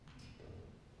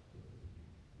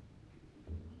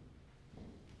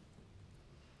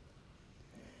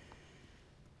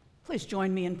Please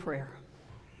join me in prayer.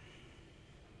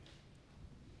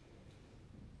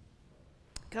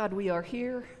 God, we are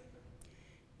here.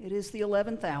 It is the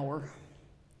 11th hour.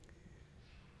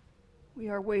 We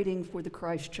are waiting for the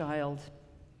Christ child,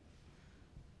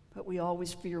 but we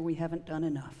always fear we haven't done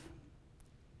enough.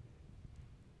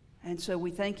 And so we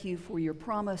thank you for your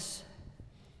promise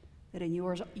that in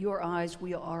your eyes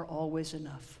we are always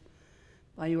enough.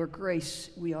 By your grace,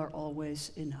 we are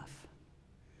always enough.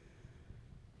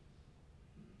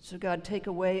 So God, take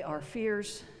away our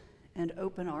fears and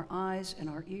open our eyes and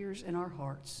our ears and our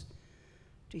hearts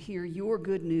to hear your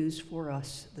good news for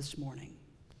us this morning.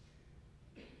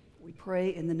 We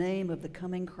pray in the name of the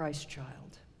coming Christ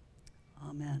child.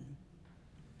 Amen.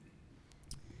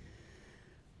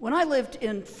 When I lived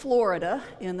in Florida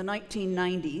in the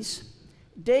 1990s,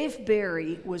 Dave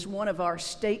Barry was one of our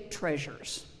state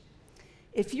treasures.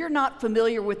 If you're not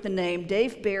familiar with the name,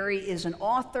 Dave Barry is an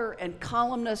author and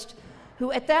columnist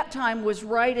who at that time was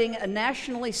writing a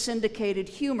nationally syndicated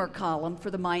humor column for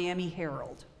the Miami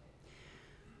Herald.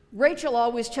 Rachel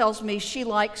always tells me she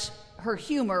likes her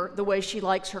humor the way she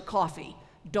likes her coffee,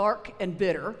 dark and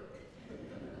bitter.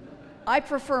 I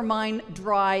prefer mine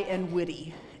dry and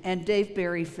witty, and Dave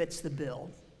Barry fits the bill.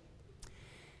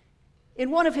 In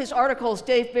one of his articles,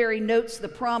 Dave Barry notes the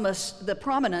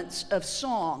prominence of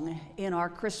song in our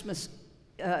Christmas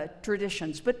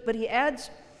traditions, but he adds,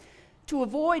 to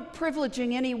avoid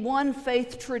privileging any one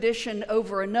faith tradition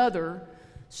over another,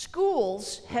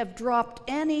 schools have dropped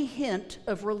any hint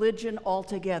of religion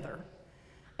altogether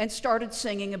and started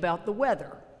singing about the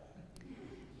weather.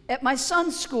 At my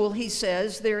son's school, he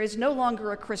says, there is no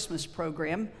longer a Christmas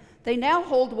program. They now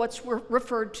hold what's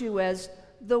referred to as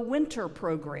the winter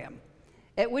program,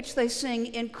 at which they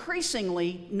sing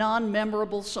increasingly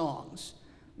non-memorable songs.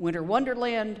 Winter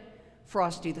Wonderland,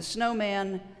 Frosty the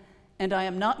Snowman, and I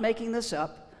am not making this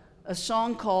up, a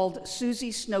song called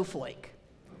Susie Snowflake,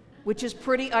 which is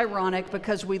pretty ironic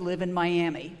because we live in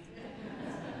Miami.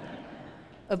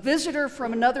 A visitor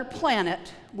from another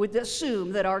planet would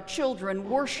assume that our children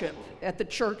worship at the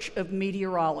Church of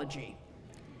Meteorology.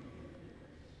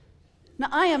 Now,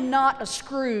 I am not a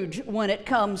Scrooge when it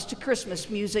comes to Christmas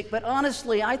music, but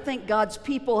honestly, I think God's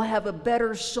people have a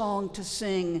better song to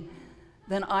sing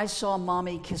than I Saw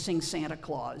Mommy Kissing Santa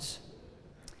Claus.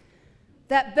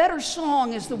 That better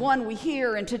song is the one we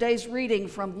hear in today's reading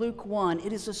from Luke 1.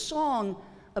 It is a song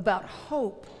about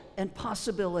hope and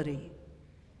possibility.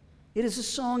 It is a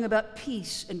song about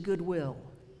peace and goodwill.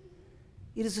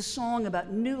 It is a song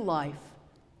about new life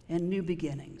and new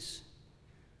beginnings.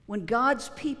 When God's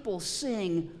people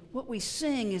sing, what we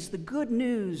sing is the good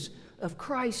news of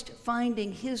Christ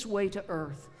finding his way to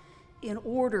earth in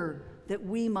order that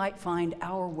we might find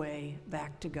our way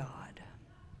back to God.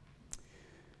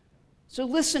 So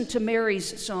listen to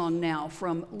Mary's song now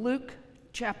from Luke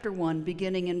chapter 1,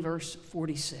 beginning in verse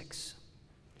 46.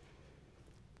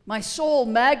 My soul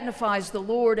magnifies the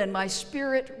Lord, and my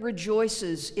spirit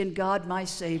rejoices in God my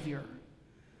Savior.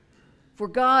 For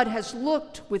God has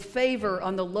looked with favor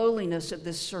on the lowliness of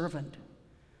this servant.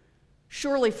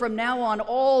 Surely from now on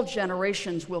all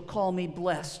generations will call me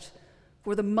blessed,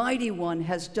 for the Mighty One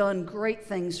has done great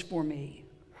things for me.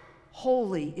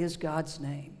 Holy is God's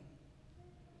name.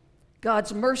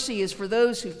 God's mercy is for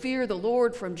those who fear the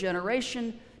Lord from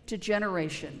generation to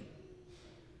generation.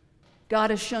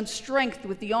 God has shown strength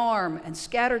with the arm and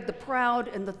scattered the proud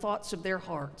in the thoughts of their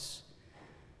hearts.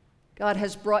 God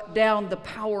has brought down the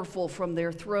powerful from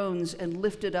their thrones and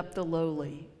lifted up the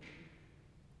lowly.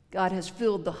 God has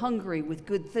filled the hungry with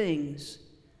good things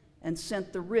and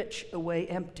sent the rich away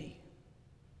empty.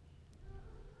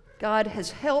 God has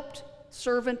helped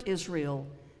servant Israel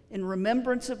in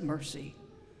remembrance of mercy,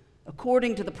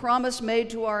 according to the promise made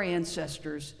to our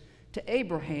ancestors, to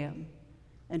Abraham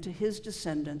and to his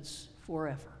descendants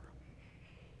forever.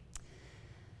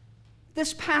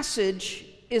 This passage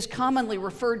is commonly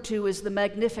referred to as the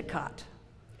Magnificat.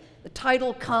 The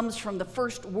title comes from the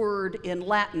first word in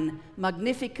Latin,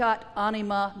 Magnificat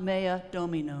anima mea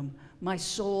Dominum. My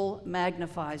soul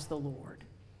magnifies the Lord.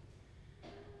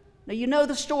 Now, you know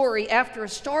the story. After a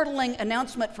startling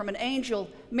announcement from an angel,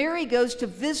 Mary goes to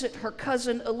visit her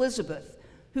cousin Elizabeth,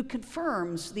 who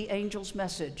confirms the angel's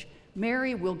message.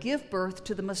 Mary will give birth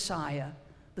to the Messiah,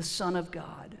 the Son of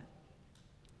God.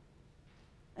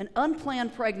 An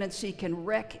unplanned pregnancy can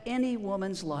wreck any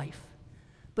woman's life,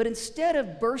 but instead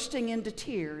of bursting into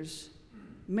tears,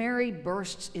 Mary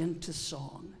bursts into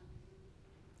song.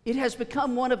 It has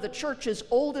become one of the church's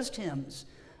oldest hymns,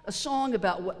 a song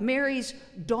about what Mary's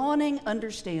dawning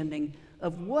understanding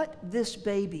of what this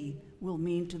baby will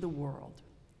mean to the world.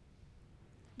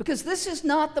 Because this is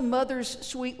not the mother's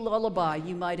sweet lullaby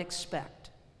you might expect.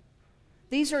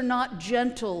 These are not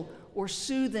gentle or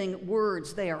soothing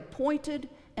words. They are pointed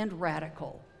and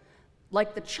radical.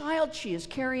 Like the child she is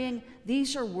carrying,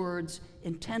 these are words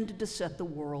intended to set the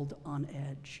world on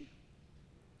edge.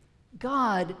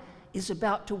 God is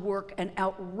about to work an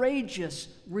outrageous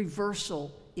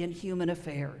reversal in human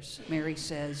affairs, Mary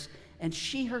says, and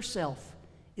she herself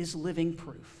is living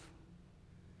proof.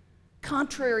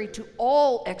 Contrary to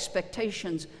all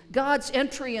expectations, God's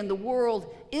entry in the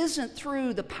world isn't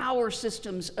through the power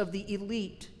systems of the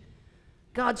elite.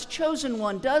 God's chosen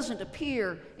one doesn't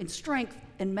appear in strength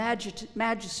and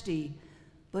majesty,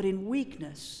 but in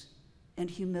weakness and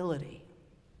humility.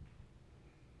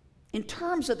 In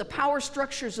terms of the power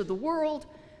structures of the world,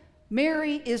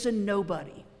 Mary is a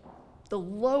nobody, the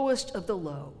lowest of the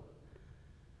low.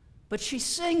 But she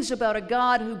sings about a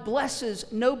God who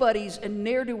blesses nobodies and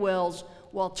ne'er-do-wells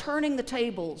while turning the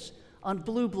tables on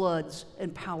blue bloods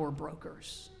and power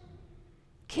brokers.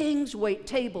 Kings wait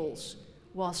tables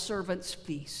while servants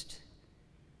feast.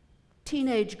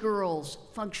 Teenage girls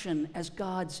function as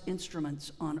God's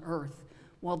instruments on earth,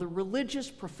 while the religious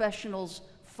professionals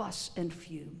fuss and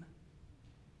fume.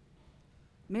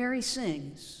 Mary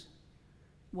sings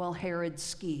while Herod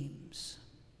schemes.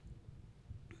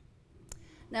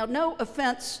 Now, no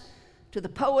offense to the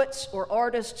poets or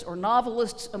artists or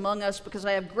novelists among us, because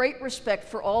I have great respect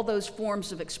for all those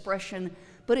forms of expression,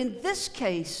 but in this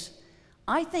case,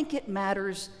 I think it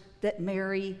matters that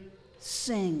Mary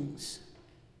sings.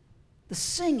 The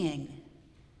singing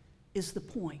is the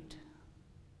point.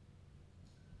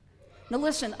 Now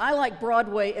listen, I like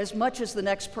Broadway as much as the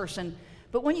next person,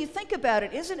 but when you think about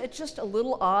it, isn't it just a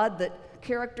little odd that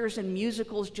characters in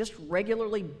musicals just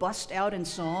regularly bust out in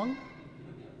song?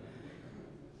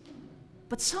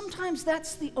 But sometimes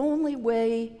that's the only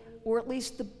way, or at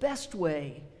least the best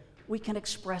way, we can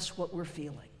express what we're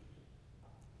feeling.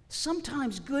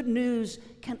 Sometimes good news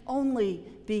can only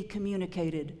be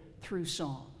communicated through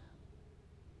song.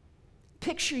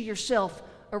 Picture yourself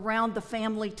around the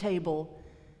family table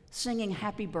singing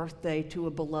happy birthday to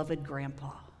a beloved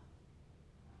grandpa.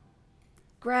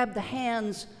 Grab the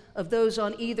hands of those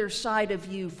on either side of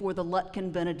you for the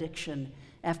Lutkin benediction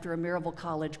after a Maryville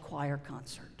College choir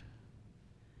concert.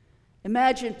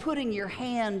 Imagine putting your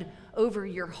hand over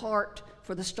your heart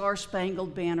for the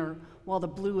Star-Spangled Banner while the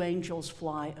Blue Angels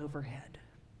fly overhead.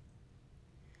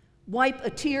 Wipe a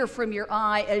tear from your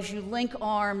eye as you link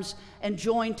arms and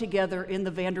join together in the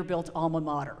Vanderbilt alma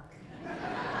mater.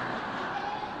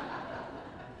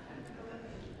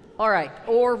 All right,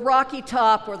 or Rocky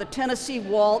Top or the Tennessee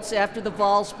Waltz after the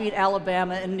Vols beat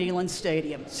Alabama in Neyland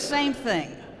Stadium. Same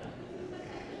thing.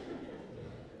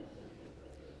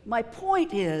 My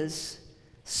point is,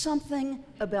 something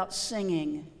about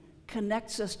singing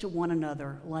connects us to one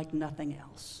another like nothing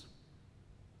else.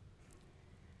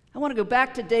 I want to go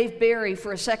back to Dave Barry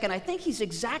for a second. I think he's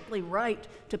exactly right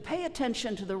to pay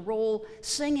attention to the role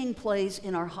singing plays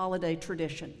in our holiday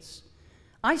traditions.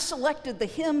 I selected the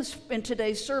hymns in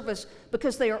today's service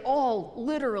because they are all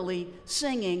literally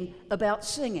singing about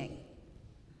singing.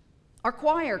 Our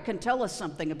choir can tell us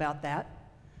something about that.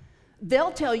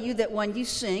 They'll tell you that when you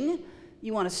sing,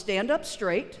 you want to stand up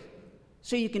straight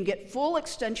so you can get full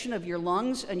extension of your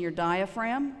lungs and your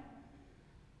diaphragm.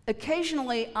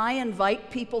 Occasionally, I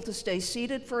invite people to stay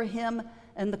seated for a hymn,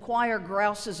 and the choir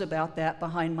grouses about that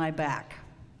behind my back.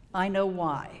 I know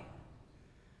why.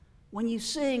 When you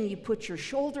sing, you put your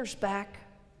shoulders back,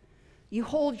 you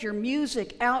hold your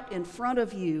music out in front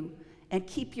of you, and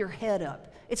keep your head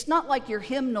up. It's not like your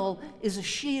hymnal is a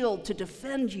shield to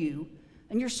defend you,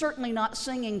 and you're certainly not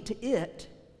singing to it.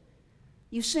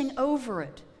 You sing over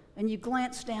it, and you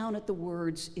glance down at the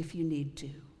words if you need to.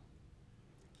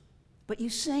 But you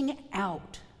sing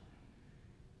out.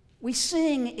 We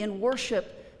sing in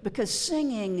worship because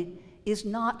singing is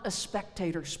not a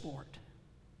spectator sport.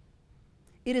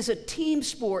 It is a team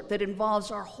sport that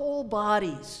involves our whole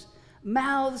bodies,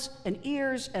 mouths and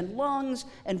ears and lungs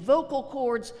and vocal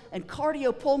cords and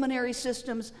cardiopulmonary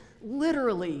systems,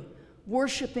 literally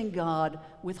worshiping God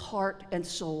with heart and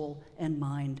soul and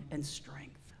mind and strength.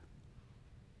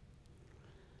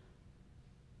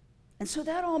 And so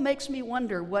that all makes me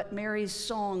wonder what Mary's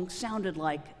song sounded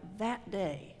like that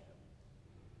day.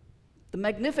 The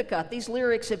Magnificat, these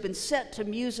lyrics have been set to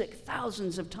music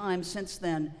thousands of times since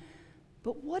then.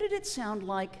 But what did it sound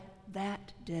like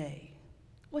that day?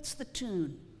 What's the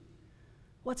tune?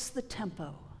 What's the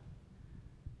tempo?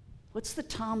 What's the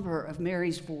timbre of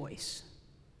Mary's voice?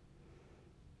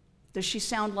 Does she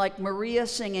sound like Maria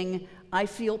singing "I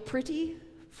Feel Pretty"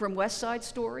 from West Side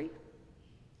Story?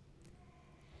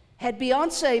 Had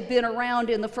Beyonce been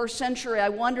around in the first century, I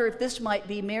wonder if this might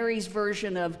be Mary's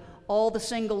version of All the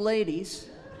Single Ladies.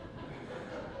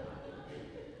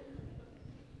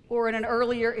 Or in an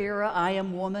earlier era, I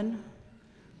Am Woman.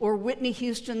 Or Whitney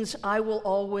Houston's I Will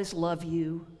Always Love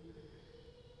You.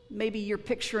 Maybe you're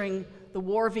picturing the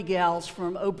Warvie Gals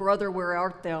from Oh Brother, Where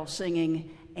Art Thou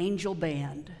singing Angel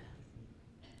Band.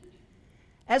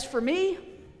 As for me,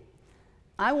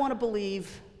 I want to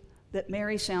believe that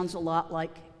Mary sounds a lot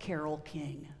like Carole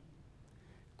King.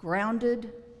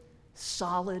 Grounded,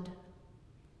 solid.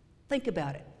 Think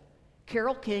about it.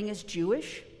 Carole King is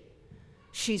Jewish.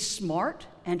 She's smart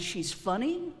and she's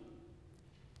funny.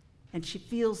 And she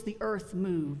feels the earth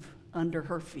move under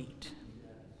her feet.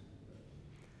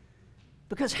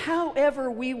 Because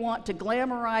however we want to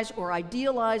glamorize or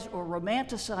idealize or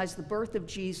romanticize the birth of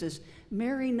Jesus,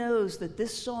 Mary knows that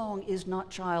this song is not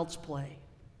child's play.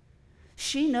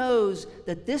 She knows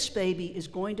that this baby is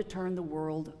going to turn the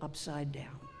world upside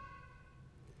down.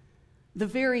 The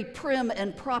very prim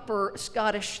and proper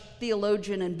Scottish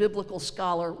theologian and biblical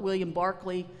scholar William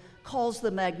Barclay calls the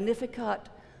Magnificat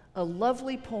a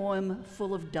lovely poem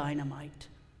full of dynamite.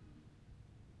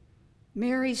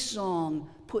 Mary's song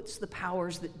puts the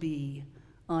powers that be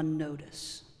on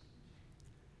notice,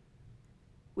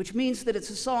 which means that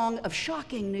it's a song of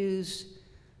shocking news,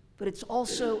 but it's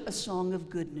also a song of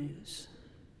good news.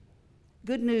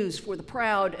 Good news for the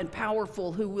proud and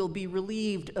powerful who will be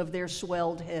relieved of their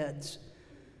swelled heads.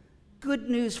 Good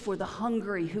news for the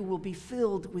hungry who will be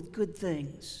filled with good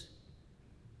things.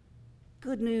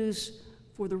 Good news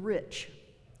for the rich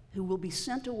who will be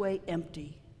sent away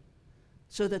empty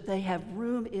so that they have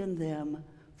room in them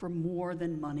for more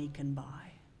than money can buy.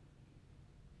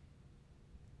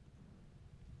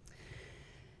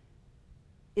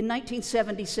 In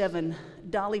 1977,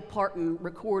 Dolly Parton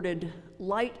recorded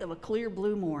Light of a Clear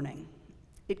Blue Morning.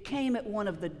 It came at one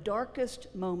of the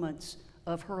darkest moments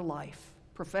of her life,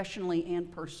 professionally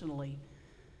and personally.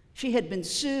 She had been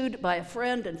sued by a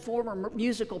friend and former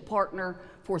musical partner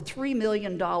for $3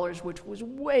 million, which was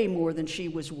way more than she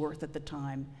was worth at the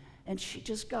time, and she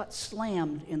just got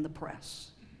slammed in the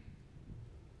press.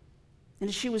 And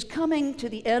as she was coming to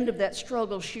the end of that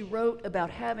struggle, she wrote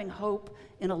about having hope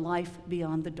in a life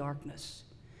beyond the darkness.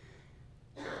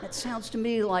 It sounds to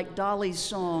me like Dolly's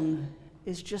song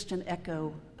is just an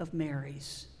echo of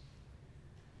Mary's.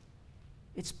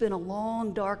 It's been a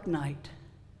long, dark night,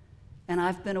 and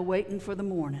I've been awaiting for the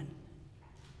morning.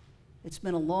 It's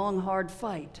been a long, hard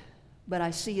fight, but I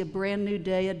see a brand new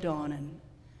day a-dawning,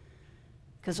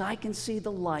 'cause I can see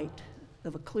the light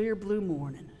of a clear blue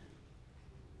morning.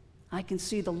 I can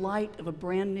see the light of a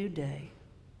brand new day,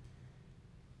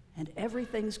 and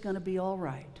everything's going to be all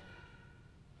right.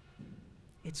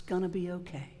 It's going to be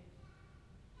okay.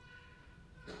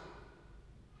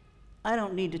 I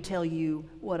don't need to tell you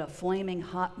what a flaming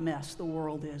hot mess the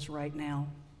world is right now.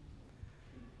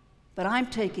 But I'm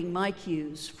taking my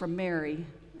cues from Mary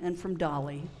and from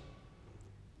Dolly.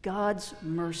 God's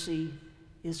mercy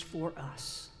is for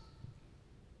us.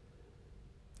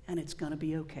 And it's going to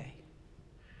be okay.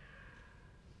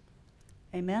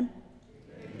 Amen?